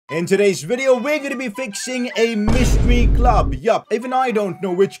In today's video, we're going to be fixing a mystery club. Yup, even I don't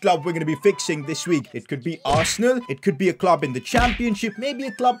know which club we're going to be fixing this week. It could be Arsenal, it could be a club in the Championship, maybe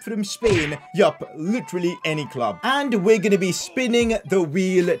a club from Spain. Yup, literally any club. And we're going to be spinning the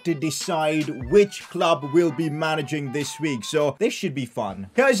wheel to decide which club we'll be managing this week. So this should be fun.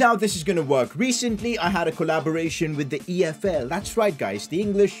 Here's how this is going to work. Recently, I had a collaboration with the EFL. That's right, guys, the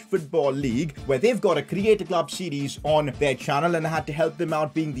English Football League, where they've got a Create a Club series on their channel, and I had to help them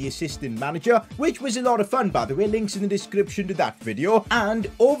out being the assistant manager, which was a lot of fun, by the way. Links in the description to that video. And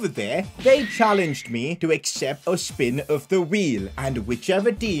over there, they challenged me to accept a spin of the wheel, and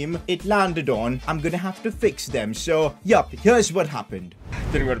whichever team it landed on, I'm gonna have to fix them. So, yup, here's what happened.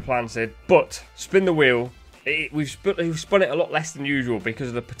 Didn't go to plan, Sid, but spin the wheel. We've spun it a lot less than usual because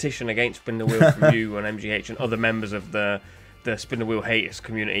of the petition against spin the wheel from you and MGH and other members of the spin the wheel haters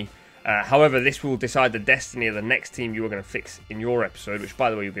community. However, this will decide the destiny of the next team you are going to fix in your episode, which,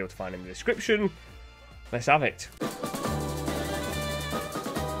 by the way, you'll be able to find in the description. Let's have it.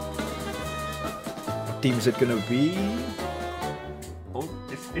 What team's it going to be? Oh,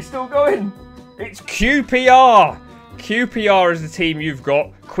 it's still going. It's QPR. QPR is the team you've got.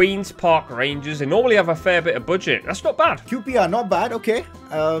 Queen's Park Rangers. They normally have a fair bit of budget. That's not bad. QPR, not bad. Okay.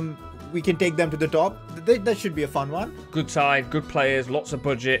 We can take them to the top. That should be a fun one. Good side, good players, lots of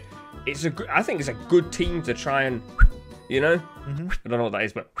budget. I think it's a good team to try and, you know? I don't know what that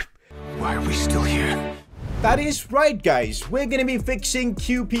is, but... Why are we still here? That is right, guys. We're going to be fixing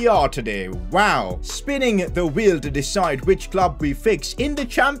QPR today. Wow. Spinning the wheel to decide which club we fix in the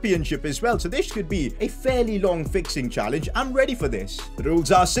Championship as well. So this could be a fairly long fixing challenge. I'm ready for this. The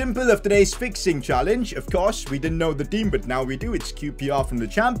rules are simple of today's fixing challenge. Of course, we didn't know the team, but now we do. It's QPR from the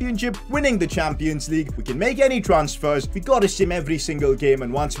Championship, winning the Champions League. We can make any transfers. We got to sim every single game.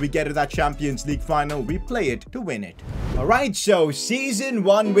 And once we get to that Champions League final, we play it to win it. Alright, so Season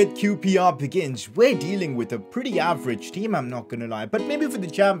 1 with QPR begins. We're dealing with a pretty average team, I'm not gonna lie, but maybe for the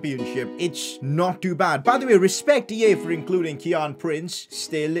Championship, it's not too bad. By the way, respect EA for including Kean Prince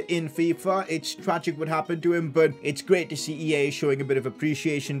still in FIFA. It's tragic what happened to him, but it's great to see EA showing a bit of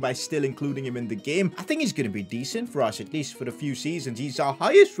appreciation by still including him in the game. I think he's gonna be decent for us, at least for a few seasons. He's our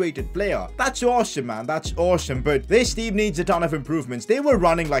highest rated player. That's awesome, man. That's awesome, but this team needs a ton of improvements. They were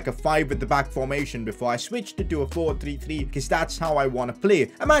running like a 5 at the back formation before. I switched it to a 4-3-3 because that's how I want to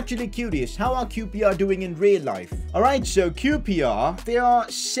play. I'm actually curious, how are QPR doing in real life? Alright, so QPR, they are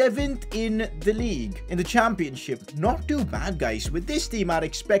 7th in the league, in the Championship. Not too bad, guys. With this team, I'd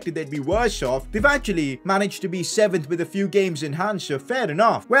expected they'd be worse off. They've actually managed to be 7th with a few games in hand, so fair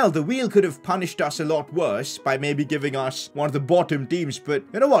enough. Well, the wheel could have punished us a lot worse by maybe giving us one of the bottom teams, but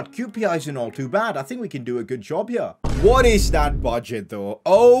you know what? QPR isn't all too bad. I think we can do a good job here. What is that budget, though?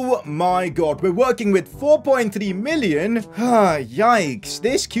 Oh my god, we're working with 4.3 million? Yikes.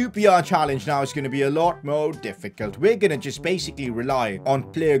 This QPR challenge now is going to be a lot more difficult. We're going to just basically rely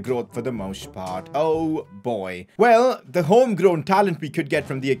on player growth for the most part. Oh boy. Well, the homegrown talent we could get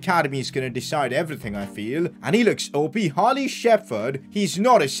from the academy is going to decide everything, I feel. And he looks OP. Harley Shepherd, he's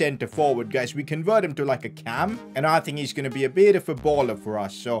not a center forward, guys. We convert him to like a cam, and I think he's going to be a bit of a baller for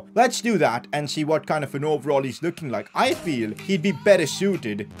us. So let's do that and see what kind of an overall he's looking like. I feel he'd be better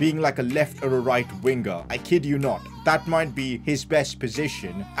suited being like a left or a right winger. I kid you not. That might be his best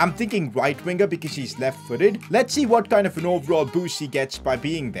position. I'm thinking right winger because he's left-footed. Let's see what kind of an overall boost he gets by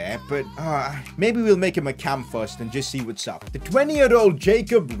being there. But maybe we'll make him a cam first and just see what's up. The 20-year-old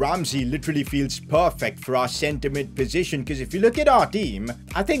Jacob Ramsey literally feels perfect for our centre mid position, because if you look at our team,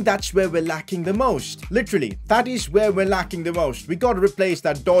 I think that's where we're lacking the most. Literally, that is where we're lacking the most. We got to replace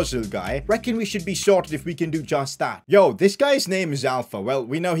that Dozzle guy. Reckon we should be sorted if we can do just that. Yo, this guy's name is Alpha. Well,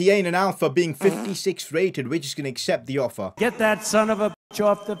 we know he ain't an alpha, being 56 rated. We're just gonna accept the offer. Get that son of a bitch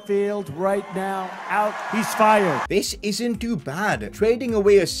off the field right now. Out. He's fired. This isn't too bad. Trading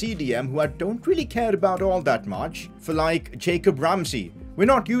away a CDM who I don't really care about all that much for like Jacob Ramsey. We're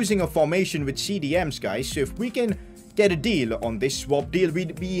not using a formation with CDMs, guys, so if we can get a deal on this swap deal,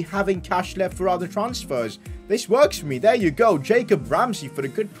 we'd be having cash left for other transfers. This works for me. There you go. Jacob Ramsey for a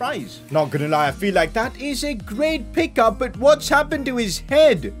good price. Not gonna lie, I feel like that is a great pickup, but what's happened to his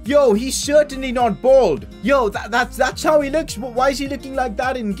head? Yo, he's certainly not bald. Yo, that's how he looks. Why is he looking like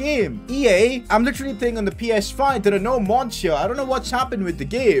that in game? EA, I'm literally playing on the PS5. There are no mods here. I don't know what's happened with the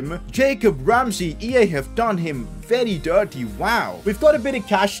game. Jacob Ramsey, EA have done him very dirty. Wow. We've got a bit of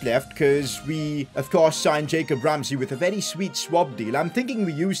cash left because we, of course, signed Jacob Ramsey with a very sweet swap deal. I'm thinking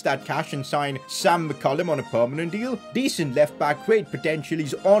we use that cash and sign Sam McCullum on a permanent deal. Decent left back, great potential.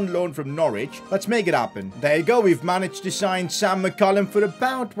 He's on loan from Norwich. Let's make it happen. There you go. We've managed to sign Sam McCullum for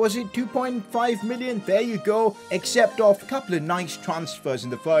about, was it 2.5 million? There you go. Except off a couple of nice transfers in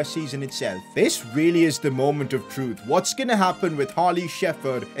the first season itself. This really is the moment of truth. What's going to happen with Harley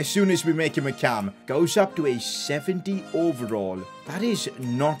Shefford as soon as we make him a cam? Goes up to a 70 overall. That is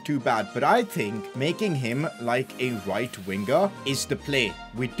not too bad, but I think making him like a right winger is the play.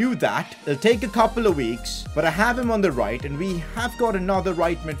 We do that. It'll take a couple of weeks, but I have him on the right, and we have got another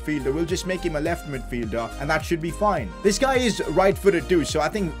right midfielder. We'll just make him a left midfielder, and that should be fine. This guy is right-footed too, so I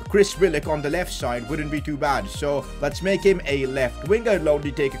think Chris Willock on the left side wouldn't be too bad. So let's make him a left winger. It'll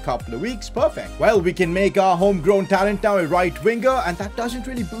only take a couple of weeks. Perfect. Well, we can make our homegrown talent now a right winger, and that doesn't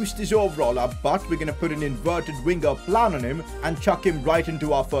really boost his overall up, but we're going to put an inverted winger plan on him and chuck him right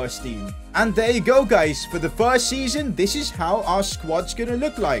into our first team. And there you go, guys. For the first season, this is how our squad's gonna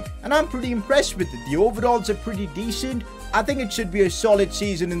look like, and I'm pretty impressed with it. The overalls are pretty decent. I think it should be a solid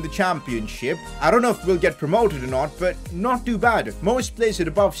season in the championship. I don't know if we'll get promoted or not, but not too bad. Most players are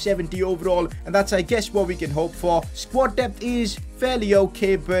above 70 overall, and that's, I guess, what we can hope for. Squad depth is fairly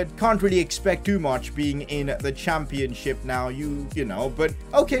okay, but can't really expect too much being in the championship now, you know. But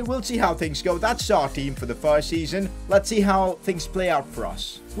okay, we'll see how things go. That's our team for the first season. Let's see how things play out for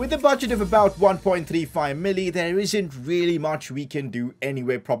us. With a budget of about 1.35 million, there isn't really much we can do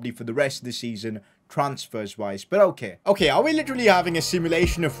anyway, probably for the rest of the season, transfers wise, but okay. Okay, are we literally having a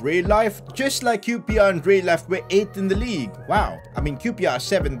simulation of real life? Just like QPR and real life, we're 8th in the league. Wow. I mean, QPR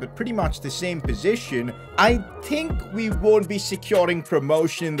 7th, but pretty much the same position. I think we won't be securing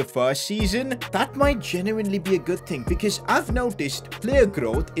promotion in the first season. That might genuinely be a good thing, because I've noticed player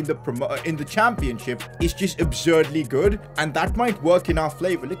growth in the championship is just absurdly good, and that might work in our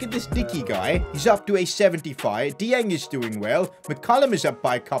favor. Look at this Dicky guy. He's up to a 75. Dieng is doing well. McCullum is up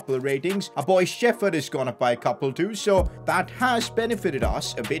by a couple of ratings. Our boy Shefford has gone up by a couple too, so that has benefited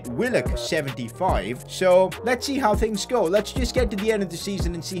us a bit. Willock 75. So let's see how things go. Let's just get to the end of the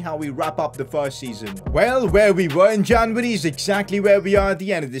season and see how we wrap up the first season. Well, where we were in January is exactly where we are at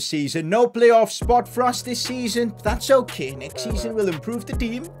the end of the season. No playoff spot for us this season. That's okay. Next season we'll improve the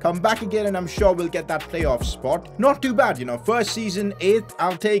team, come back again, and I'm sure we'll get that playoff spot. Not too bad, you know. First season 8th,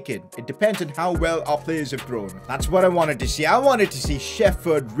 I'll take it. It depends on how well our players have grown. That's what I wanted to see. I wanted to see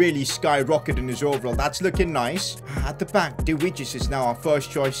Shefford really skyrocket in his overall. That's looking nice. At the back, DeWidges is now our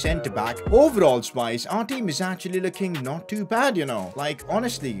first choice centre-back. Overalls wise, our team is actually looking not too bad, you know. Like,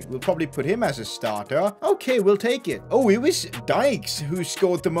 honestly, we'll probably put him as a starter. Okay, we'll take it. Oh, it was Dykes who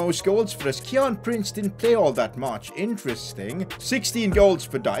scored the most goals for us. Keon Prince didn't play all that much. Interesting. 16 goals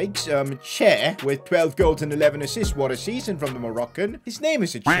for Dykes. Chair with 12 goals and 11 assists. What a season from the Moroccan. His name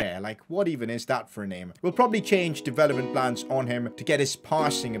is a Chair. Like, what even is that for a name? We'll probably change development plans on him to get his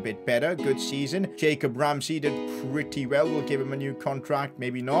passing a bit better. Good season. Jacob Ramsey did pretty well. We'll give him a new contract.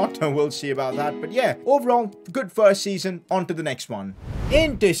 Maybe not. We'll see about that. But yeah, overall, good first season. On to the next one.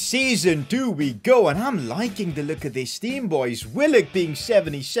 Into season 2 we go, and I'm liking the look of this team, boys. Willock being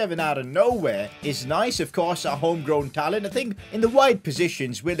 77 out of nowhere is nice. Of course, our homegrown talent. I think in the wide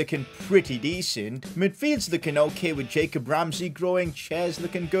positions, we're looking pretty decent. Midfield's looking okay with Jacob Ramsey growing. Chair's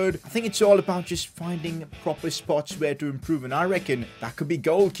looking good. I think it's all about just finding proper spots where to improve, and I reckon that could be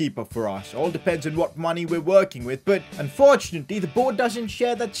goalkeeper for us. All depends on what money we're working with, but unfortunately, the board doesn't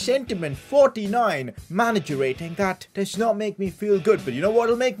share that sentiment. 49 manager rating. That does not make me feel good, but you know what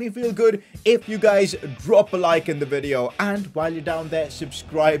will make me feel good? If you guys drop a like in the video, and while you're down there,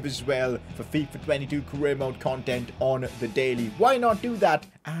 subscribe as well for FIFA 22 career mode content on the daily. Why not do that?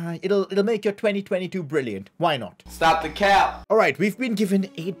 It'll make your 2022 brilliant. Why not? Stop the cap. Alright, we've been given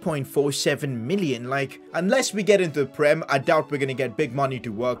 8.47 million. Like, unless we get into the Prem, I doubt we're gonna get big money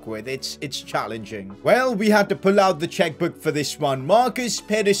to work with. It's challenging. Well, we had to pull out the checkbook for this one. Marcus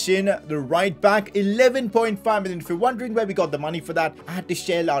Pedersen, the right back, 11.5 million. If you're wondering where we got the money for that, I had to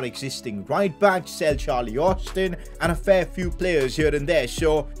sell our existing right back, sell Charlie Austin, and a fair few players here and there.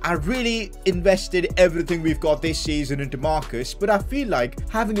 So I really invested everything we've got this season into Marcus, but I feel like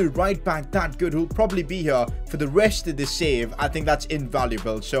having a right back that good who'll probably be here for the rest of the save, I think that's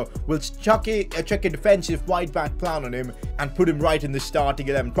invaluable. So we'll chuck a defensive wide back plan on him and put him right in the starting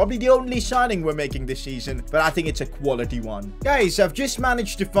 11. Probably the only signing we're making this season, but I think it's a quality one. Guys, I've just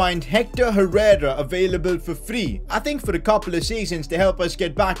managed to find Hector Herrera available for free. I think for a couple of seasons to help us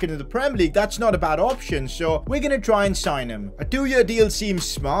get back into the Premier League, that's not a bad option. So we're going to try and sign him. A 2-year deal seems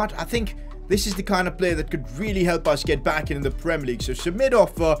smart. I think this is the kind of player that could really help us get back into the Premier League. So submit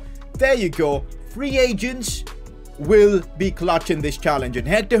offer. There you go. Free agents. will be clutch in this challenge, and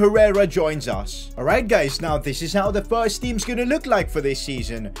Hector Herrera joins us. Alright guys, now this is how the first team's gonna look like for this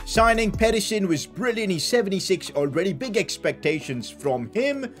season. Signing Pedersen was brilliant. He's 76 already. Big expectations from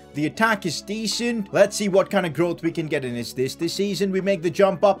him. The attack is decent. Let's see what kind of growth we can get in this season. We make the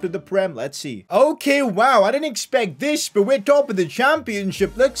jump up to the Prem. Let's see. Okay, wow, I didn't expect this, but we're top of the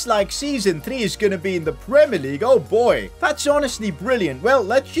championship. Looks like season 3 is gonna be in the Premier League. Oh boy, that's honestly brilliant. Well,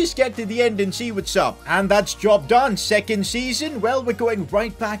 let's just get to the end and see what's up. And that's job done. Second season, well, we're going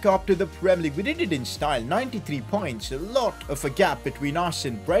right back up to the Premier League. We did it in style. 93 points. A lot of a gap between us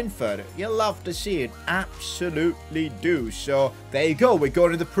and Brentford. You'll love to see it. Absolutely do. So there you go. We're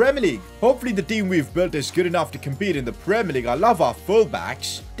going to the Premier League. Hopefully the team we've built is good enough to compete in the Premier League. I love our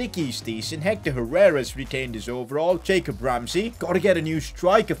fullbacks. Dickie's decent. Hector Herrera's retained his overall. Jacob Ramsey. Got to get a new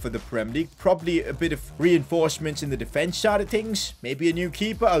striker for the Premier League. Probably a bit of reinforcements in the defense side of things. Maybe a new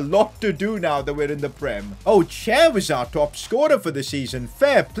keeper. A lot to do now that we're in the Prem. Oh, Chair was our top scorer for the season.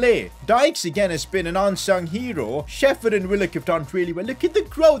 Fair play. Dykes again has been an unsung hero. Shefford and Willock have done really well. Look at the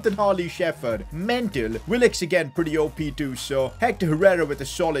growth in Harley Shefford. Mental. Willock's again pretty OP too. So Hector Herrera with a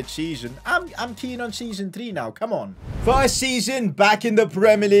solid season. I'm keen on season 3 now. Come on. First season back in the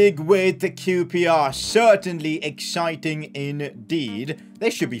Premier League with the QPR. Certainly exciting indeed.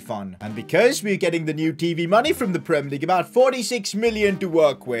 This should be fun. And because we're getting the new TV money from the Premier League, about 46 million to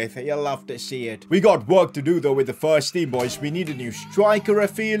work with. You'll love to see it. We got work to do though with the first team, boys. We need a new striker, I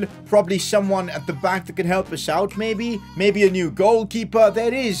feel. Probably someone at the back that can help us out, maybe. Maybe a new goalkeeper.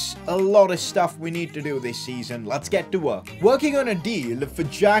 There is a lot of stuff we need to do this season. Let's get to work. Working on a deal for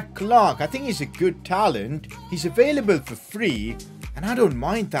Jack Clark. I think he's a good talent. He's available for free, and I don't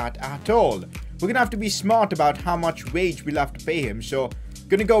mind that at all. We're gonna have to be smart about how much wage we'll have to pay him, so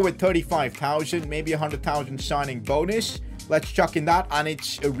gonna go with 35,000, maybe 100,000 signing bonus. Let's chuck in that, and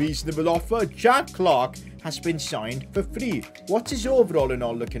it's a reasonable offer. Jack Clark has been signed for free. What's his overall and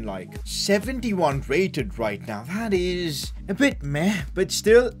all looking like? 71 rated right now. That is a bit meh, but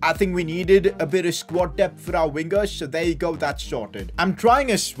still, I think we needed a bit of squad depth for our wingers, so there you go, that's sorted. I'm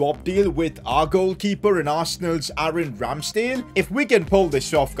trying a swap deal with our goalkeeper and Arsenal's Aaron Ramsdale. If we can pull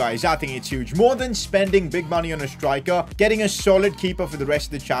this off, guys, I think it's huge. More than spending big money on a striker, getting a solid keeper for the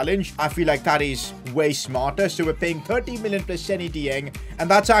rest of the challenge, I feel like that is way smarter. So we're paying 30 million plus Senny Dieng, and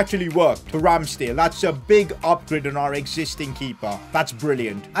that's actually worked for Ramsdale. That's a big upgrade on our existing keeper. That's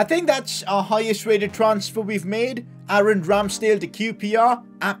brilliant. I think that's our highest rated transfer we've made. Aaron Ramsdale to QPR.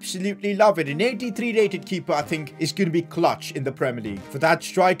 Absolutely love it. An 83 rated keeper, I think, is going to be clutch in the Premier League. For that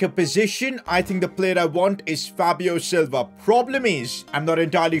striker position, I think the player I want is Fabio Silva. Problem is, I'm not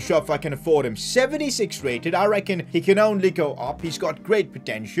entirely sure if I can afford him. 76 rated. I reckon he can only go up. He's got great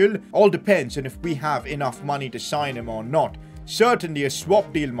potential. All depends on if we have enough money to sign him or not. Certainly a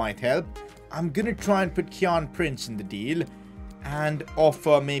swap deal might help. I'm going to try and put Kian Prince in the deal and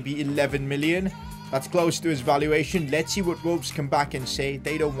offer maybe 11 million. That's close to his valuation. Let's see what Wolves come back and say.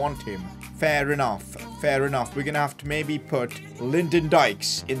 They don't want him. Fair enough. Fair enough. We're going to have to maybe put Lyndon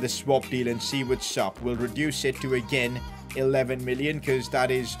Dykes in the swap deal and see what's up. We'll reduce it to, again, 11 million because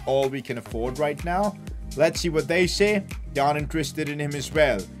that is all we can afford right now. Let's see what they say. They aren't interested in him as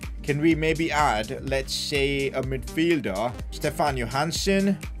well. Can we maybe add, let's say, a midfielder? Stefan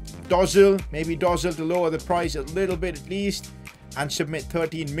Johansson. Dozzle. Maybe Dozzle to lower the price a little bit at least. And submit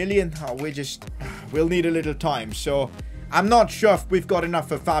 13 million. Oh, we'll need a little time. So I'm not sure if we've got enough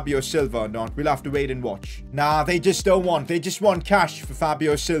for Fabio Silva or not. We'll have to wait and watch. Nah, they just don't want. They just want cash for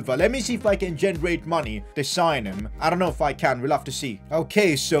Fabio Silva. Let me see if I can generate money to sign him. I don't know if I can. We'll have to see.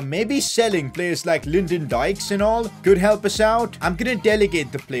 Okay, so maybe selling players like Lyndon Dykes and all could help us out. I'm going to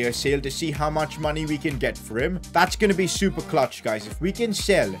delegate the player sale to see how much money we can get for him. That's going to be super clutch, guys. If we can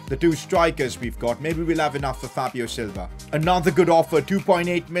sell the 2 strikers we've got, maybe we'll have enough for Fabio Silva. Another good offer,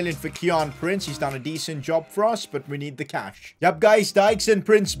 2.8 million for Kian Prince. He's done a decent job for us, but we need the cash. Yep, guys, Dykes and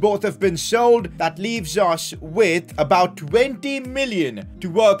Prince both have been sold. That leaves us with about 20 million to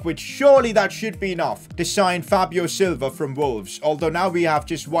work with. Surely that should be enough to sign Fabio Silva from Wolves. Although now we have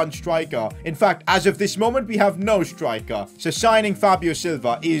just 1 striker. In fact, as of this moment, we have no striker. So signing Fabio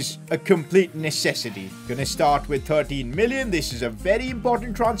Silva is a complete necessity. Gonna start with 13 million. This is a very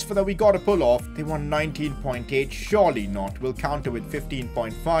important transfer that we gotta pull off. They want 19.8. Surely not. We'll counter with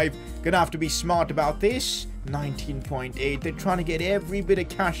 15.5. Gonna have to be smart about this. 19.8. They're trying to get every bit of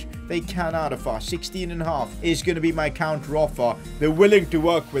cash they can out of us. 16.5 is going to be my counter offer. They're willing to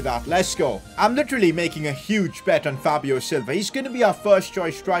work with that. Let's go. I'm literally making a huge bet on Fabio Silva. He's going to be our first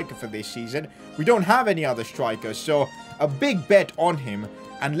choice striker for this season. We don't have any other strikers, so a big bet on him.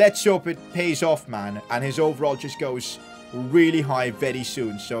 And let's hope it pays off, man. And his overall just goes really high very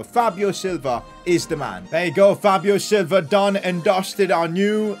soon. So Fabio Silva is the man. There you go, Fabio Silva done and dusted, our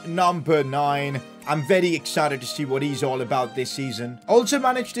new number 9. I'm very excited to see what he's all about this season. Also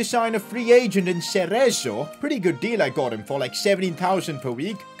managed to sign a free agent in Cerezo. Pretty good deal I got him for, like 17,000 per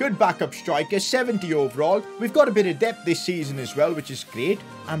week. Good backup striker, 70 overall. We've got a bit of depth this season as well, which is great.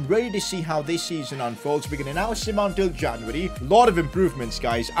 I'm ready to see how this season unfolds. We're going to announce him until January. A lot of improvements,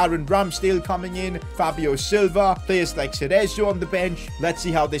 guys. Aaron Ramsdale coming in, Fabio Silva, players like Cerezo on the bench. Let's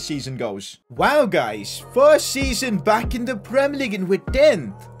see how this season goes. Wow, guys. First season back in the Premier League and we're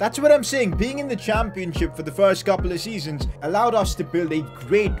 10th. That's what I'm saying. Being in the Championship for the first couple of seasons allowed us to build a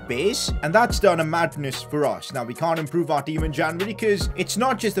great base, and that's done a madness for us. Now, we can't improve our team in January because it's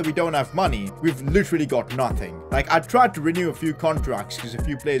not just that we don't have money. We've literally got nothing. Like, I tried to renew a few contracts because a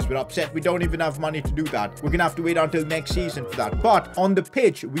few players were upset. We don't even have money to do that. We're gonna have to wait until next season for that. But on the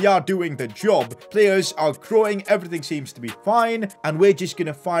pitch, we are doing the job. Players are growing. Everything seems to be fine, and we're just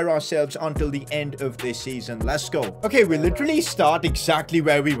gonna fire ourselves until the end of this season. Let's go. Okay, we literally start exactly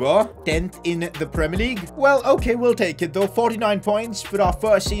where we were, 10th in the Premier League. Well, okay, we'll take it though. 49 points for our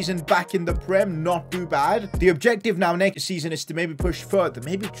first season back in the Prem. Not too bad. The objective now next season is to maybe push further.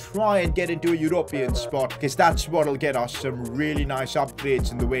 Maybe try and get into a European spot, because that's what'll get us some really nice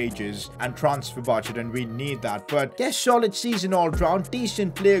upgrades in the wages and transfer budget, and we need that. But yeah, solid season all round.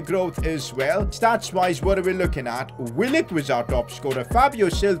 Decent player growth as well. Stats wise, what are we looking at? Willock was our top scorer. Fabio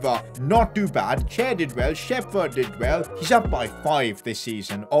Silva, not too bad. Chair did well. Shepherd did well. He's up by 5 this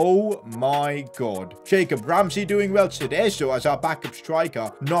season. Oh my god. Jacob Ramsey doing well. Cerezo as our backup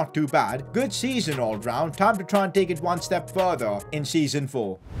striker, not too bad. Good season all round. Time to try and take it one step further in season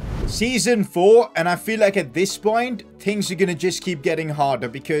 4. Season 4, and I feel like at this point things are gonna just keep getting harder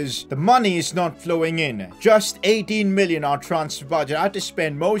because the money is not flowing in. Just 18 million our transfer budget. I had to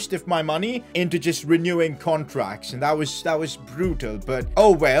spend most of my money into just renewing contracts, and that was brutal. But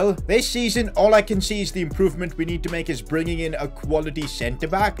oh well. This season all I can see is the improvement we need to make is bringing in a quality centre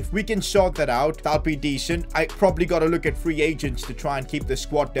back. If we can sort that out, that'll be decent. I probably got to look at free agents to try and keep the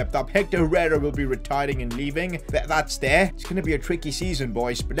squad depth up. Hector Herrera will be retiring and leaving. That's there. It's gonna be a tricky season,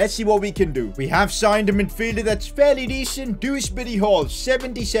 boys, but let's see what we can do. We have signed a midfielder that's fairly decent. Dewsbury Hall,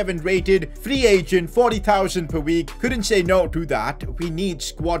 77 rated, free agent, 40,000 per week. Couldn't say no to that. We need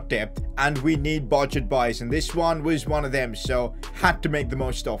squad depth and we need budget buys, and this one was one of them, so had to make the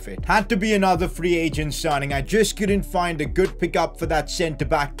most of it. Had to be another free agent signing. I just couldn't find a good pickup for that centre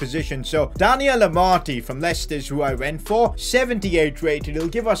back position, so Daniel Amati from Leicester's who I went for, 78 rated. It'll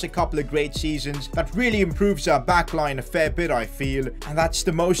give us a couple of great seasons. That really improves our backline a fair bit, I feel, and that's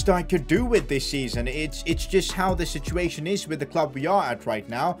the most I could do with this season. It's just how the situation is with the club we are at right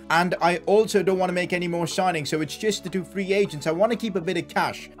now, and I also don't want to make any more signings, so it's just the 2 free agents. I want to keep a bit of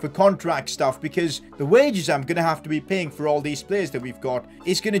cash for contract stuff because the wages I'm gonna have to be paying for all these players that we've got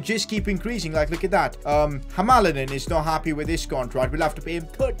is gonna just keep increasing. Like, look at that. Hamalainen is not happy with this contract. We'll have to pay him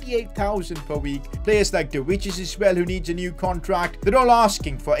 38,000 per week. Players like DeWitches as well, who needs a new contract. They're all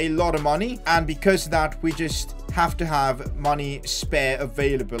asking for a lot of money, and because of that, we just have to have money spare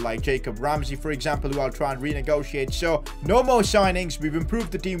available, like Jacob Ramsey, for example, who I'll try and renegotiate. So no more signings. We've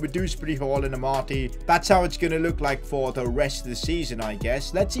improved the team with Dewsbury Hall and Amati. That's how it's going to look like for the rest of the season, I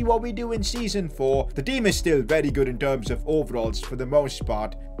guess. Let's see what we do in season 4. The team is still very good in terms of overalls for the most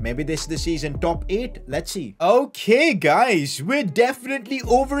part. Maybe this is the season top 8. Let's see. Okay, guys, we're definitely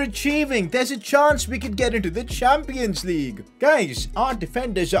overachieving. There's a chance we could get into the Champions League. Guys, our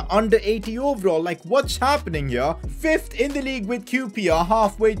defenders are under 80 overall. Like, what's happening here? 5th in the league with QPR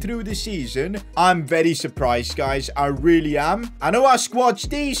halfway through the season. I'm very surprised, guys. I really am. I know our squad's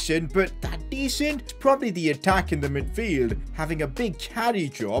decent, but that decent? It's probably the attack in the midfield. Having a big carry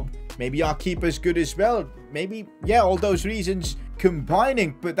job. Maybe our keeper's good as well. Maybe, yeah, all those reasons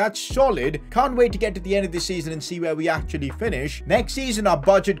combining, but that's solid. Can't wait to get to the end of the season and see where we actually finish. Next season, our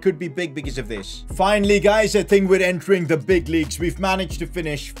budget could be big because of this. Finally, guys, I think we're entering the big leagues. We've managed to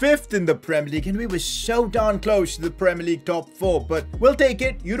finish 5th in the Premier League, and we were so darn close to the Premier League top 4, but we'll take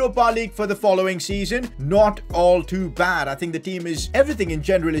it. Europa League for the following season. Not all too bad. I think the team is, everything in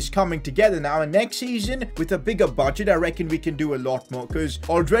general is coming together now, and next season, with a bigger budget, I reckon we can do a lot more, because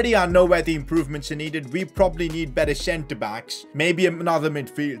already I know where the improvements are needed. We probably need better centre backs. Maybe maybe another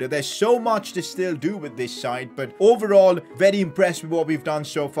midfielder. There's so much to still do with this side, but overall, very impressed with what we've done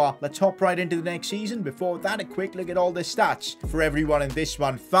so far. Let's hop right into the next season. Before that, a quick look at all the stats for everyone in this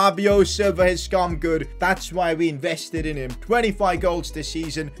one. Fabio Silva has come good. That's why we invested in him. 25 goals this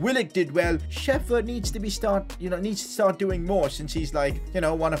season. Willock did well. Shepard needs to start doing more since he's like,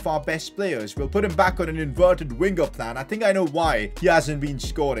 one of our best players. We'll put him back on an inverted winger plan. I think I know why he hasn't been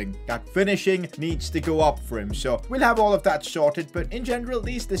scoring. That finishing needs to go up for him. So we'll have all of that sorted. But in general,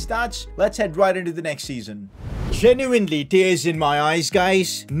 these are the stats. Let's head right into the next season. Genuinely tears in my eyes,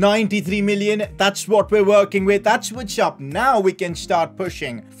 guys. 93 million. That's what we're working with. That's what's up. Now we can start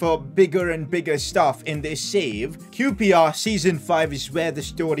pushing for bigger and bigger stuff in this save. QPR Season 5 is where the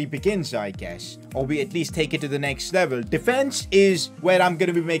story begins, I guess. Or we at least take it to the next level. Defense is where I'm going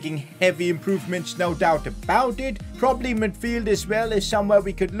to be making heavy improvements, no doubt about it. Probably midfield as well is somewhere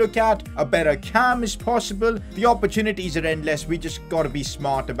we could look at. A better cam is possible. The opportunities are endless. We just got to be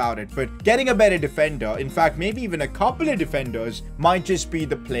smart about it. But getting a better defender, in fact, maybe even a couple of defenders, might just be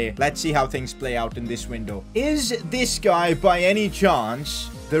the play. Let's see how things play out in this window. Is this guy, by any chance,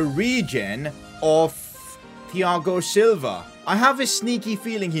 the regen of Thiago Silva? I have a sneaky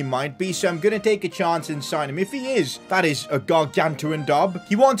feeling he might be, so I'm going to take a chance and sign him. If he is, that is a gargantuan dub.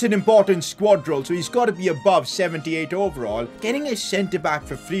 He wants an important squad role, so he's got to be above 78 overall. Getting a centre-back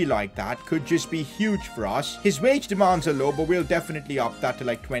for free like that could just be huge for us. His wage demands are low, but we'll definitely up that to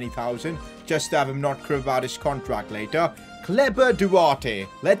like 20,000, just to have him not crib out his contract later. Kleber Duarte.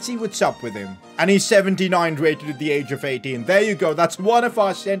 Let's see what's up with him. And he's 79 rated at the age of 18. There you go. That's one of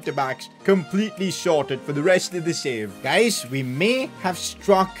our centre-backs completely sorted for the rest of the save. Guys, we may have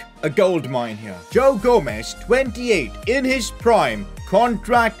struck a gold mine here. Joe Gomez, 28, in his prime.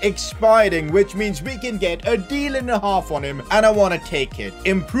 Contract expiring, which means we can get a deal and a half on him, and I want to take it.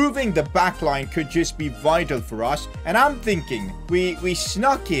 Improving the backline could just be vital for us, and I'm thinking we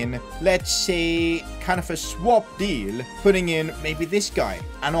snuck in, let's say, kind of a swap deal, putting in maybe this guy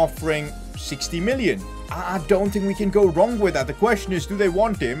and offering 60 million. I don't think we can go wrong with that. The question is, do they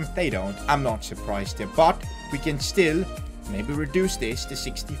want him? They don't. I'm not surprised here, but we can still maybe reduce this to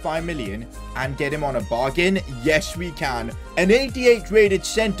 65 million and get him on a bargain. Yes, we can. An 88 rated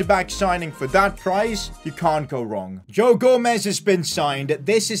centre-back signing for that price, you can't go wrong. Joe Gomez has been signed.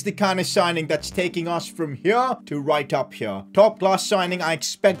 This is the kind of signing that's taking us from here to right up here. Top class signing. I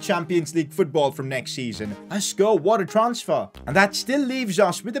expect Champions League football from next season. Let's go. What a transfer. And that still leaves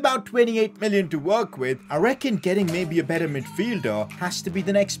us with about 28 million to work with. I reckon getting maybe a better midfielder has to be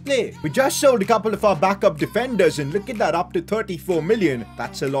the next play. We just sold a couple of our backup defenders, and look at that, up to 34 million.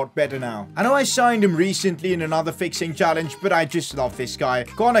 That's a lot better now. I know I signed him recently in another fixing challenge, but I just love this guy.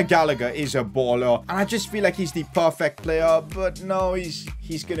 Conor Gallagher is a baller, and I just feel like he's the perfect player, but no, he's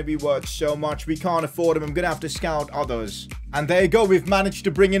gonna be worth so much. We can't afford him. I'm gonna have to scout others. And there you go. We've managed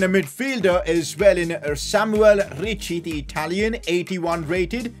to bring in a midfielder as well in Samuel Ricci, the Italian, 81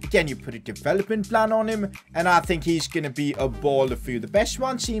 rated. Again, you put a development plan on him, and I think he's going to be a baller for you. The best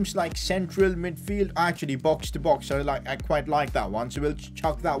one seems like central midfield. Actually, box to box. I quite like that one, so we'll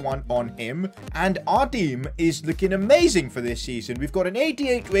chuck that one on him. And our team is looking amazing for this season. We've got an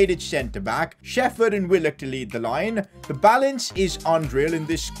 88 rated centre-back, Shepard and Willock to lead the line. The balance is unreal in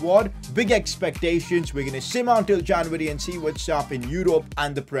this squad. Big expectations. We're going to sim until January and see what's up in Europe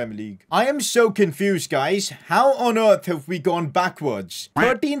and the Premier League. I am so confused, guys. How on earth have we gone backwards?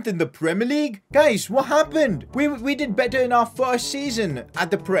 13th in the Premier League? Guys, what happened? We did better in our first season at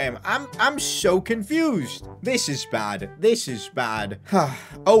the Prem. I'm so confused. This is bad. This is bad.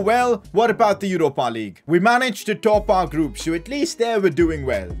 Oh well, what about the Europa League? We managed to top our group, so at least there we're doing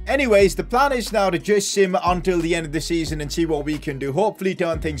well. Anyways, the plan is now to just sim until the end of the season and see what we can do. Hopefully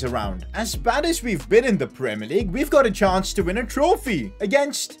turn things around. As bad as we've been in the Premier League, we've got a chance to win a trophy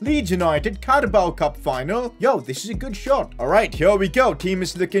against Leeds United Carabao Cup final. Yo, this is a good shot. All right, here we go. Team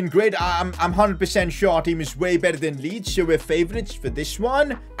is looking great. I'm 100% sure our team is way better than Leeds, so we're favorites for this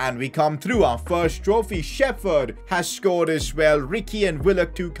one. And we come through our first trophy. Shepard has scored as well. Ricky and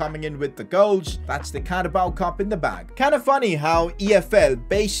Willock too coming in with the goals. That's the Carabao Cup in the bag. Kind of funny how EFL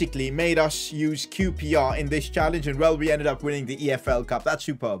basically made us use QPR in this challenge, and well, we ended up winning the EFL Cup. That's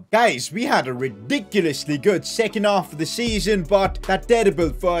superb. Guys, we had a ridiculously good second half of the season, but that terrible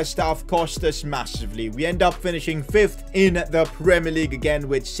first half cost us massively. We end up finishing 5th in the Premier League again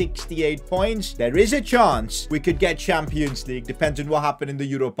with 68 points. There is a chance we could get Champions League. Depends on what happened in the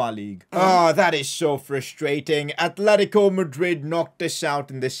Europa League. Oh, that is so frustrating. At last Atletico Madrid knocked us out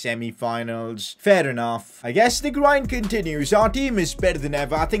in the semi-finals. Fair enough. I guess the grind continues. Our team is better than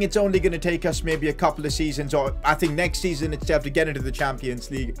ever. I think it's only going to take us maybe a couple of seasons, or I think next season itself, to get into the Champions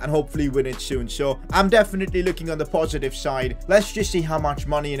League and hopefully win it soon. So I'm definitely looking on the positive side. Let's just see how much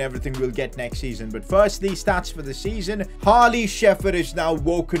money and everything we'll get next season. But firstly, stats for the season. Harley Sheffer is now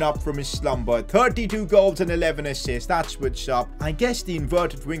woken up from his slumber. 32 goals and 11 assists. That's what's up. I guess the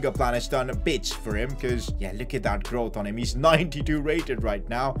inverted winger plan has done bits for him, because yeah, look at that growth on him. He's 92 rated right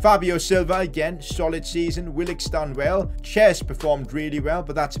now. Fabio Silva, again, solid season. Willick's done well. Chess performed really well,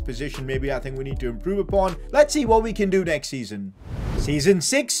 but that's a position maybe I think we need to improve upon. Let's see what we can do next season. Season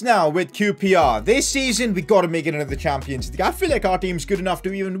 6 now with QPR. This season, we got to make it into the Champions League. I feel like our team's good enough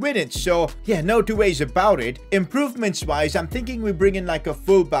to even win it. So, yeah, no two ways about it. Improvements-wise, I'm thinking we bring in like a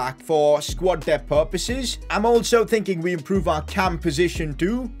fullback for squad depth purposes. I'm also thinking we improve our cam position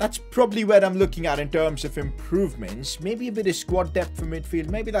too. That's probably where I'm looking at in terms of improvements. Maybe a bit of squad depth for midfield.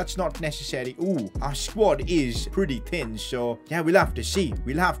 Maybe that's not necessary. Ooh, our squad is pretty thin. So, yeah, we'll have to see.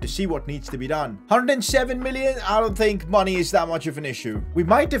 We'll have to see what needs to be done. 107 million? I don't think money is that much of an issue. We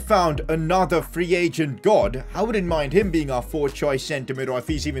might have found another free agent god. I wouldn't mind him being our fourth choice centre mid, or if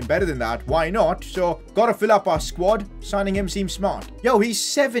he's even better than that, why not? So, gotta fill up our squad. Signing him seems smart. Yo, he's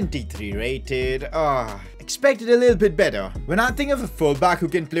 73 rated. Expected a little bit better. When I think of a fullback who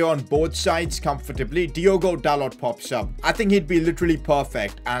can play on both sides comfortably, Diogo Dalot pops up. I think he'd be literally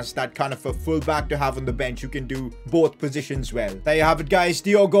perfect as that kind of a fullback to have on the bench who can do both positions well. There you have it, guys.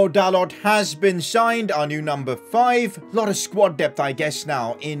 Diogo Dalot has been signed, our new number 5. A lot of squad depth, I guess,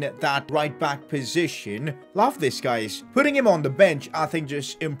 now in that right back position. Love this, guys. Putting him on the bench, I think,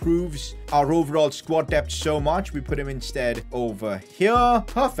 just improves our overall squad depth so much. We put him instead over here.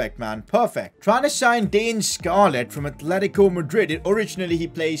 Perfect, man. Perfect. Trying to sign Dane Scarlett from Atletico Madrid. Originally, he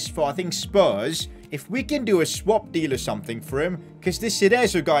plays for, I think, Spurs. If we can do a swap deal or something for him, because this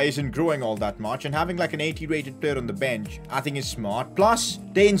Cerezo guy isn't growing all that much, and having like an 80 rated player on the bench, I think is smart. Plus,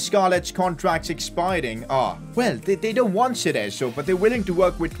 Dane Scarlett's contract's expiring. Well, they don't want Cerezo, but they're willing to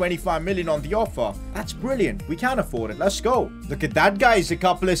work with 25 million on the offer. That's brilliant. We can afford it. Let's go. Look at that, guys. A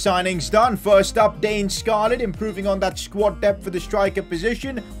couple of signings done. First up, Dane Scarlett, improving on that squad depth for the striker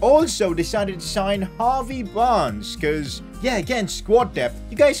position. Also decided to sign Harvey Barnes, because yeah, again, squad depth.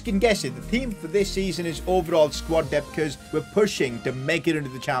 You guys can guess it. The theme for this season is overall squad depth, because we're pushing to make it into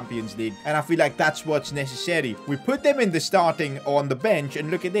the Champions League. And I feel like that's what's necessary. We put them in the starting on the bench, and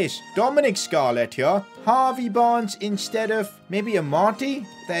look at this. Dominic Scarlett here. Harvey Barnes instead of maybe a Marty.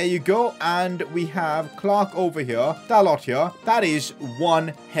 There you go. And we have Clark over here. Dalot here. That is one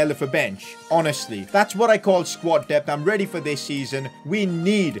hell of a bench. Honestly, that's what I call squad depth. I'm ready for this season. We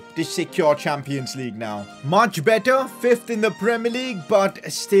need to secure Champions League now. Much better. 5th in the Premier League,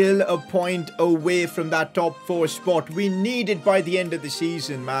 but still a point away from that top 4 spot. We need it by the end of the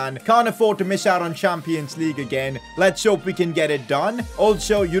season, man. Can't afford to miss out on Champions League again. Let's hope we can get it done.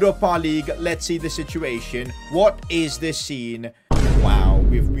 Also, Europa League. Let's see the situation. What is the scene? Wow,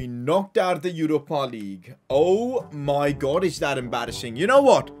 we've been knocked out of the Europa League. Oh my god, is that embarrassing. You know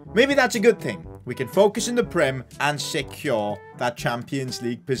what? Maybe that's a good thing. We can focus in the Prem and secure that Champions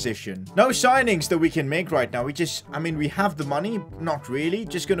League position. No signings that we can make right now. We have the money. Not really.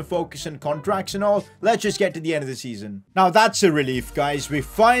 Just going to focus on contracts and all. Let's just get to the end of the season. Now, that's a relief, guys. We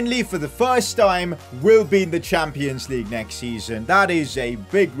finally, for the first time, will be in the Champions League next season. That is a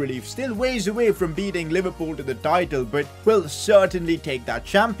big relief. Still ways away from beating Liverpool to the title, but we'll certainly take that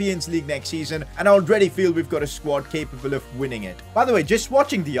Champions League next season, and I already feel we've got a squad capable of winning it. By the way, just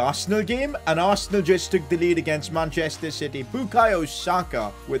watching the Arsenal game, and Arsenal just took the lead against Manchester City. Bukayo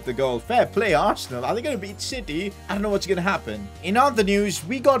Saka with the goal. Fair play, Arsenal. Are they going to beat City? I don't know what's going to happen. In other news,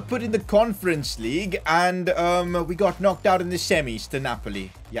 we got put in the Conference League, and we got knocked out in the semis to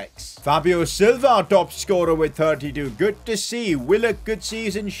Napoli. Yikes. Fabio Silva, our top scorer with 32. Good to see. Willock, good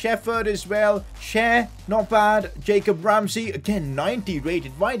season. Shefford as well. Cher, not bad. Jacob Ramsey, again, 90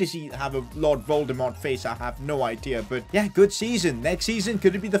 rated. Why does he have a Lord Voldemort face? I have no idea. But yeah, good season. Next season,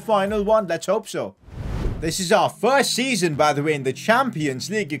 could it be the final one? Let's hope so. This is our first season, by the way, in the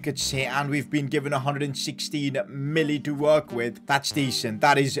Champions League, you could say, and we've been given 116 milli to work with. That's decent.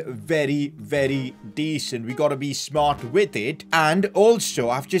 That is very, very decent. We got to be smart with it. And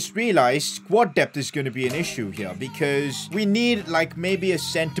also, I've just realized squad depth is going to be an issue here, because we need, like, maybe a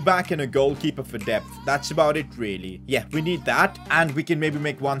centre-back and a goalkeeper for depth. That's about it, really. Yeah, we need that, and we can maybe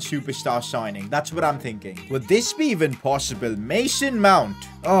make one superstar signing. That's what I'm thinking. Would this be even possible? Mason Mount.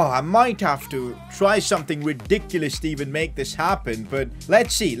 Oh, I might have to try something ridiculous to even make this happen, but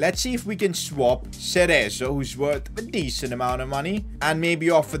let's see. Let's see if we can swap Cerezo, who's worth a decent amount of money, and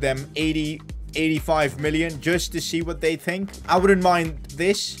maybe offer them 80 85 million just to see what they think. I wouldn't mind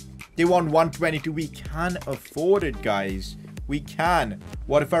this. They want 122. We can afford it, guys. We can.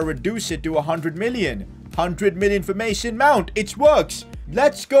 What if I reduce it to 100 million? 100 million for Mason Mount. It works.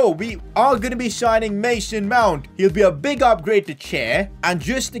 Let's go. We are going to be signing Mason Mount. He'll be a big upgrade to Chair and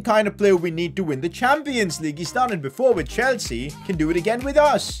just the kind of player we need to win the Champions League. He's done it before with Chelsea. Can do it again with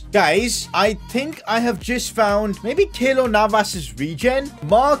us. Guys, I think I have just found maybe Keylor Navas's regen.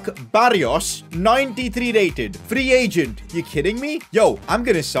 Mark Barrios, 93 rated. Free agent. You kidding me? Yo, I'm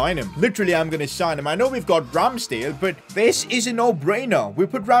going to sign him. Literally, I'm going to sign him. I know we've got Ramsdale, but this is a no-brainer. We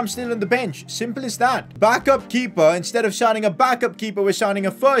put Ramsdale on the bench. Simple as that. Backup keeper. Instead of signing a backup keeper, we're signing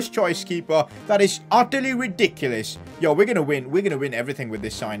a first choice keeper. That is utterly ridiculous. Yo, we're gonna win. We're gonna win everything with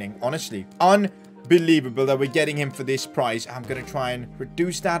this signing. Honestly, unbelievable that we're getting him for this price. I'm gonna try and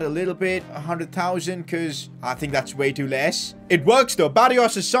reduce that a little bit, 100,000, because I think that's way too less. It works though.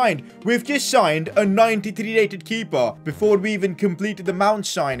 Barrios is signed. We've just signed a 93 rated keeper before we even completed the Mount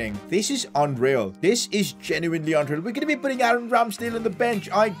signing. This is unreal. This is genuinely unreal. We're going to be putting Aaron Ramsdale on the bench.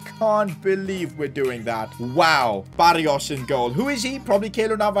 I can't believe we're doing that. Wow. Barrios in goal. Who is he? Probably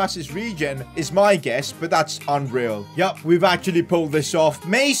Keylor Navas's regen is my guess, but that's unreal. Yup, we've actually pulled this off.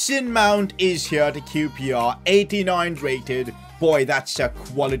 Mason Mount is here to QPR. 89 rated. Boy, that's a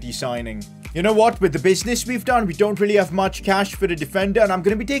quality signing. You know what? With the business we've done, we don't really have much cash for the defender, and I'm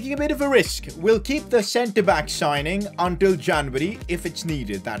going to be taking a bit of a risk. We'll keep the centre-back signing until January, if it's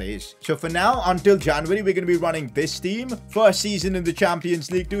needed, that is. So for now, until January, we're going to be running this team. First season in the Champions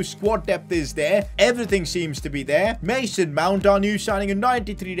League 2. Squad depth is there. Everything seems to be there. Mason Mount, our new signing, a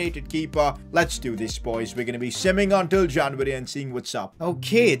 93 rated keeper. Let's do this, boys. We're going to be simming until January and seeing what's up.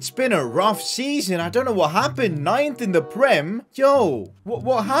 Okay, it's been a rough season. I don't know what happened. 9th in the Prem. Yo,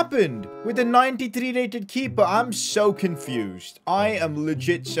 what happened? With the 93 rated keeper, I'm so confused. I am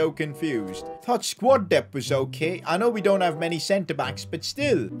legit so confused. Thought squad depth was okay. I know we don't have many centre-backs, but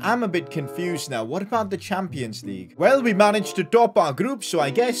still, I'm a bit confused now. What about the Champions League? Well, we managed to top our group, so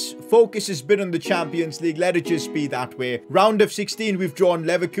I guess focus has been on the Champions League. Let it just be that way. Round of 16, we've drawn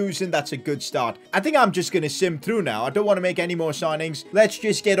Leverkusen. That's a good start. I think I'm just going to sim through now. I don't want to make any more signings. Let's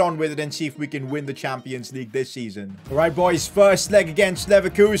just get on with it and see if we can win the Champions League this season. All right, boys. First leg against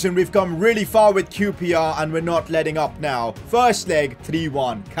Leverkusen. We've come really far with QPR, and we're not letting up now. First leg,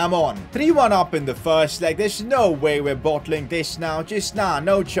 3-1. Come on. 3-1 up in the first leg. There's no way we're bottling this now. Just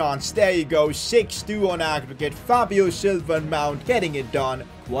no chance. There you go. 6-2 on aggregate. Fabio Silva and Mount getting it done.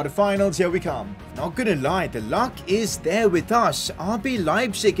 Quarterfinals, here we come. Not gonna lie, the luck is there with us. RB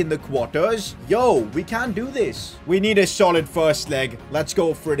Leipzig in the quarters. Yo, we can do this. We need a solid first leg. Let's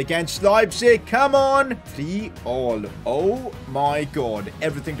go for it against Leipzig. Come on. 3-all. Oh my god.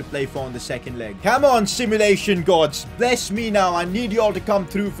 Everything to play for in the second leg. Come on, simulation gods. Bless me now. I need you all to come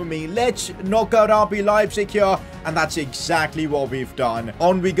through for me. Let's knock out RB Leipzig here. And that's exactly what we've done.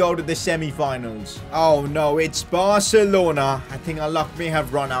 On we go to the semi-finals. Oh no, it's Barcelona. I think our luck may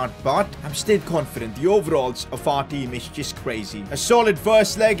have run out, but I'm still confident. The overalls of our team is just crazy. A solid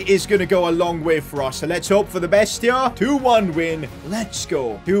first leg is going to go a long way for us. So let's hope for the best here. 2-1 win. Let's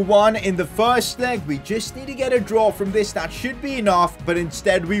go. 2-1 in the first leg. We just need to get a draw from this. That should be enough, but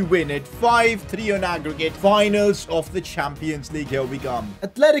instead we win it. 5-3 on aggregate. Finals of the Champions League. Here we come.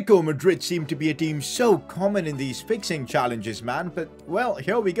 Atletico Madrid seem to be a team so common in these fixing challenges, man. But, well,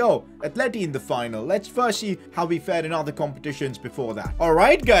 here we go. Atleti in the final. Let's first see how we fared in other competitions before that.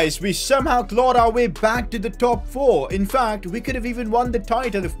 Alright, guys. We somehow clawed our way back to the top 4. In fact, we could have even won the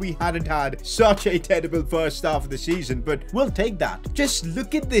title if we hadn't had such a terrible first half of the season. But we'll take that. Just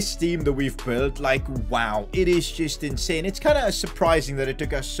look at this team that we've built. Like, wow. It is just insane. It's kind of surprising that it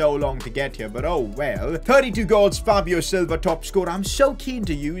took us so long to get here. But, oh, well. 32 goals. Fabio Silva, top scorer. I'm so keen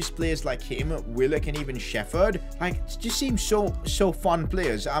to use players like him, Willock, and even Shepard. Like, it just seems so fun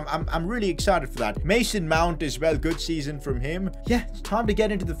players. I'm really excited for that. Mason Mount as well. Good season from him. Yeah, it's time to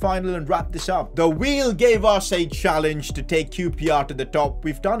get into the final and wrap this up. The wheel gave us a challenge to take QPR to the top.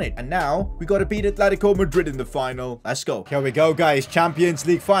 We've done it. And now we got to beat Atletico Madrid in the final. Let's go. Here we go, guys. Champions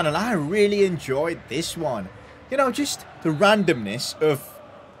League final. I really enjoyed this one. You know, just the randomness of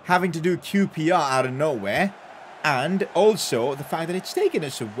having to do QPR out of nowhere. And also the fact that it's taken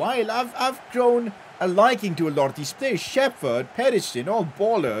us a while. I've grown a liking to a lot of these players. Shepard, Pedersen, all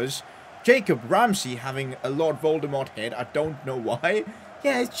ballers. Jacob Ramsey having a Lord Voldemort head. I don't know why.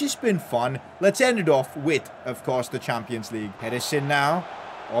 Yeah, it's just been fun. Let's end it off with, of course, the Champions League. Pedersen now.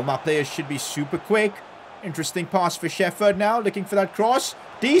 All my players should be super quick. Interesting pass for Shepard now. Looking for that cross.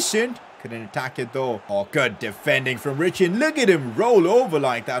 Decent. Couldn't attack it though. Oh, good defending from Richard. Look at him roll over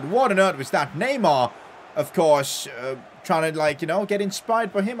like that. What on earth was that? Neymar, of course, trying to, like, you know, get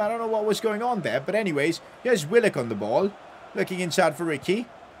inspired by him. I don't know what was going on there. But anyways, here's Willock on the ball. Looking inside for Ricky.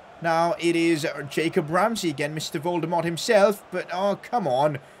 Now it is Jacob Ramsey again, Mr. Voldemort himself. But, oh, come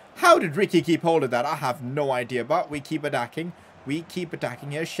on. How did Ricky keep hold of that? I have no idea. But we keep attacking. We keep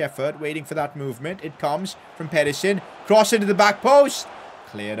attacking. Here's Shefford waiting for that movement. It comes from Pedersen. Cross into the back post.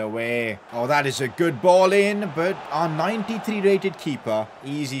 Cleared away. Oh, that is a good ball in. But our 93 rated keeper.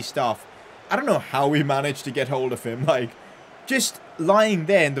 Easy stuff. I don't know how we managed to get hold of him. Like, just lying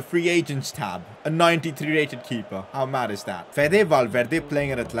there in the free agents tab. A 93 rated keeper. How mad is that? Fede Valverde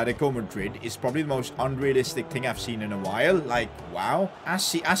playing at Atletico Madrid is probably the most unrealistic thing I've seen in a while. Like, wow. I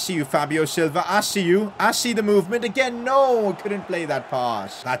see you, Fabio Silva. I see you. I see the movement again. No, couldn't play that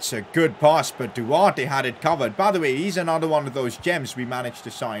pass. That's a good pass, but Duarte had it covered. By the way, he's another one of those gems we managed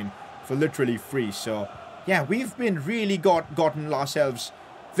to sign for literally free. So, yeah, we've been really gotten ourselves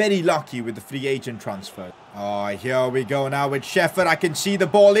very lucky with the free agent transfer. Oh, here we go now with Shefford. I can see the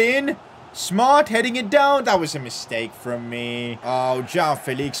ball in. Smart heading it down. That was a mistake from me. Oh, João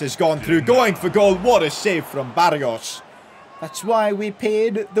Felix has gone through, going for goal. What a save from Barrios. That's why we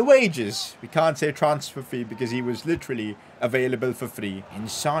paid the wages. We can't say transfer fee because he was literally available for free.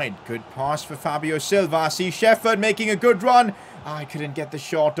 Inside, good pass for Fabio Silva. I see Shefford making a good run. Oh, I couldn't get the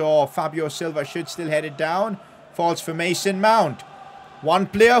shot off. Fabio Silva should still head it down. Falls for Mason Mount. One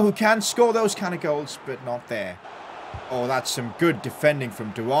player who can score those kind of goals, but not there. Oh, that's some good defending from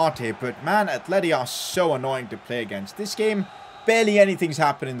Duarte. But, man, Atleti are so annoying to play against. This game, barely anything's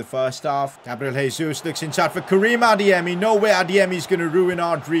happened in the first half. Gabriel Jesus looks inside for Karim Adeyemi. No way Adeyemi's going to ruin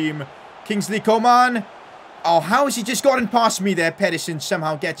our dream. Kingsley Coman. Oh, how has he just gotten past me there? Pedersen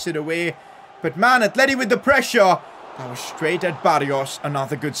somehow gets it away. But, man, Atleti with the pressure. That was straight at Barrios.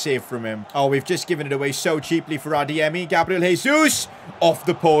 Another good save from him. Oh, we've just given it away so cheaply for Adeyemi. Gabriel Jesus off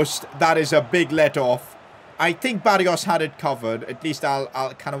the post. That is a big let-off. I think Barrios had it covered. At least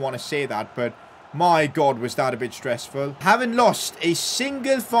I'll kind of want to say that. But my God, was that a bit stressful. Haven't lost a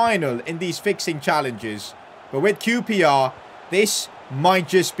single final in these fixing challenges. But with QPR, this might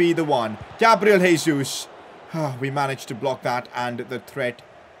just be the one. Gabriel Jesus. We managed to block that, and the threat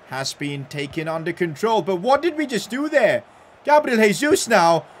has been taken under control. But what did we just do there? Gabriel Jesus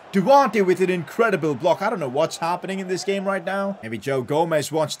now. Duarte with an incredible block. I don't know what's happening in this game right now. Maybe Joe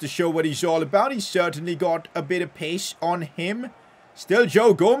Gomez wants to show what he's all about. He's certainly got a bit of pace on him. Still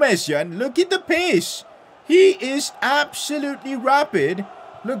Joe Gomez here. And look at the pace. He is absolutely rapid.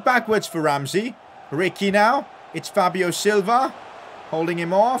 Look backwards for Ramsey. Ricky now. It's Fabio Silva. Holding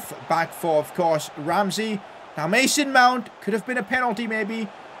him off. Back for, of course, Ramsey. Now Mason Mount. Could have been a penalty maybe.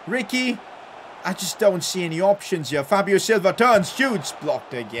 Ricky, I just don't see any options here. Fabio Silva turns, shoots,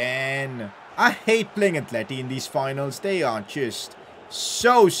 blocked again. I hate playing Atleti in these finals. They are just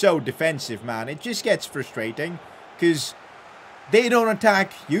so defensive, man. It just gets frustrating because they don't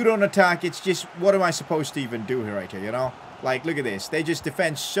attack, you don't attack. It's just, what am I supposed to even do here right here, you know? Like, look at this. They just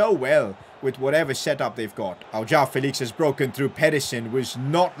defend so well with whatever setup they've got. Oh, João Felix has broken through. Pedersen was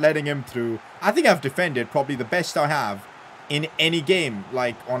not letting him through. I think I've defended probably the best I have in any game,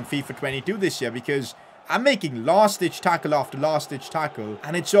 like on FIFA 22 this year, because I'm making last-ditch tackle after last-ditch tackle,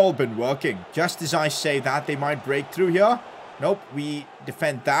 and it's all been working. Just as I say that, they might break through here. Nope, we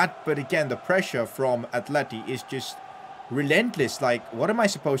defend that, but again, the pressure from Atleti is just relentless. Like, what am I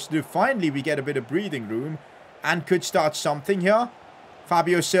supposed to do? Finally, we get a bit of breathing room, and could start something here.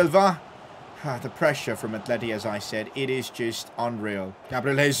 Fabio Silva. The pressure from Atleti, as I said, it is just unreal.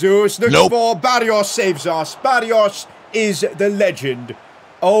 Gabriel Jesus looks for Barrios, saves us. Barrios is the legend.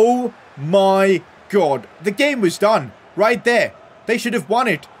 Oh my God. The game was done right there. They should have won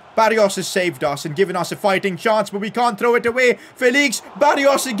it. Barrios has saved us and given us a fighting chance, but we can't throw it away. Felix,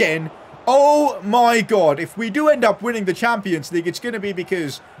 Barrios again. Oh my God. If we do end up winning the Champions League, it's going to be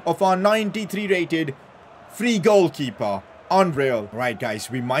because of our 93 rated free goalkeeper. Unreal. Right,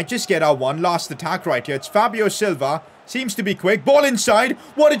 guys, we might just get our one last attack right here. It's Fabio Silva. Seems to be quick. Ball inside.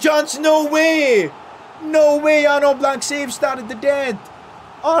 What a chance. No way. No way. Arnaud Black saves that at the death.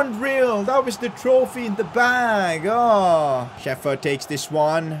 Unreal. That was the trophy in the bag. Oh. Shefford takes this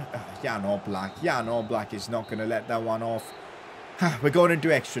one. Arnaud Black is not going to let that one off. We're going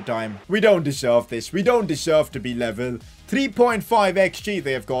into extra time. We don't deserve this. We don't deserve to be level. 3.5 XG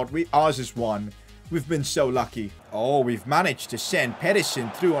they have got. Ours is 1. We've been so lucky. Oh, we've managed to send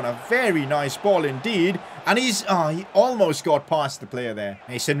Pedersen through on a very nice ball indeed. And he almost got past the player there.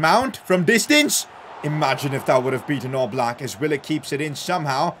 Mason Mount from distance. Imagine if that would have beaten All Black as Willock keeps it in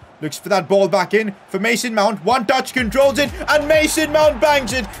somehow. Looks for that ball back in for Mason Mount. One touch controls it and Mason Mount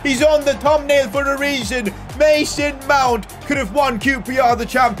bangs it. He's on the thumbnail for a reason. Mason Mount could have won QPR the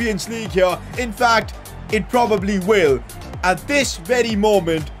Champions League here. In fact, it probably will. At this very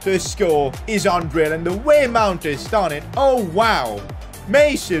moment, the score is unreal. And the way Mount has done it, oh wow.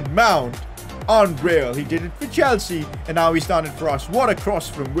 Mason Mount, unreal. He did it for Chelsea, and now he's done it for us. What a cross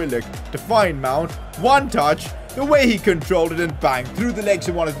from Willock to find Mount. One touch. The way he controlled it and bang, through the legs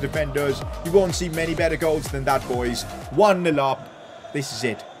of one of the defenders. You won't see many better goals than that, boys. 1-0 up. This is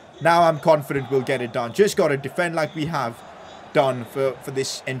it. Now I'm confident we'll get it done. Just got to defend like we have done for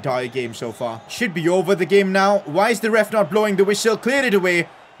this entire game so far. Should be over the game now. Why is the ref not blowing the whistle? Clear it away.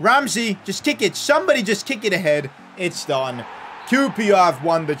 Ramsey, just kick it. Somebody just kick it ahead. It's done. QPR have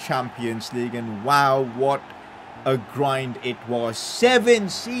won the Champions League, and wow, what a grind it was. 7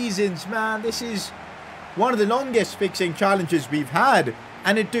 seasons, man. This is one of the longest fixing challenges we've had,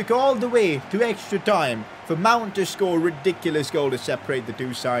 and it took all the way to extra time for Mount to score a ridiculous goal to separate the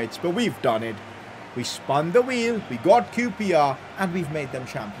two sides, but we've done it. We spun the wheel, we got QPR, and we've made them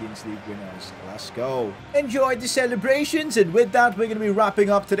Champions League winners. Let's go. Enjoyed the celebrations, and with that, we're going to be wrapping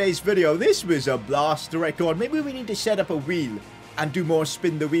up today's video. This was a blast to record. Maybe we need to set up a wheel and do more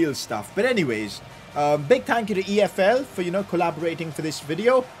spin the wheel stuff. But anyways, big thank you to EFL for, collaborating for this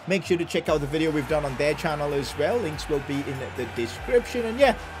video. Make sure to check out the video we've done on their channel as well. Links will be in the description. And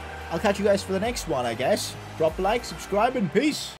yeah, I'll catch you guys for the next one, I guess. Drop a like, subscribe, and peace.